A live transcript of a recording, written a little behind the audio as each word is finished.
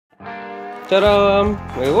Та-дам!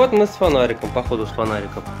 И вот мы с фонариком, походу с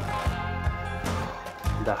фонариком.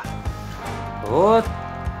 Да. Вот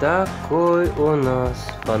такой у нас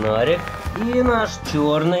фонарик. И наш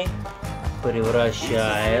черный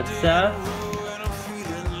превращается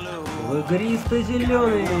в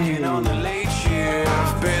игристо-зеленый.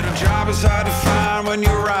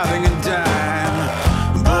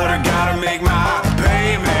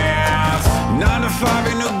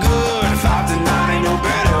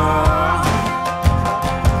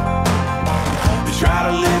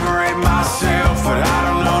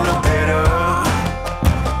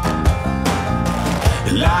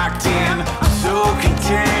 Locked in, so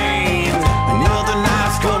contained. Another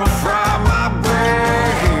night's gonna fry my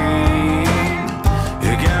brain.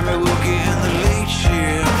 You got me working the late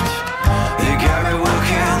shift. You got me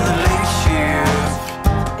working the late shift.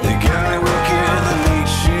 You got me working the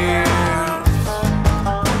late shift.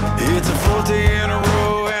 It's a 4th day in a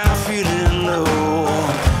row and I'm feeling low.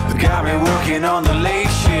 You got me working on the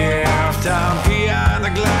late shift. I'm behind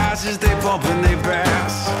the glasses, they pump and they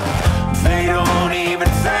pass. They don't even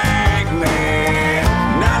think.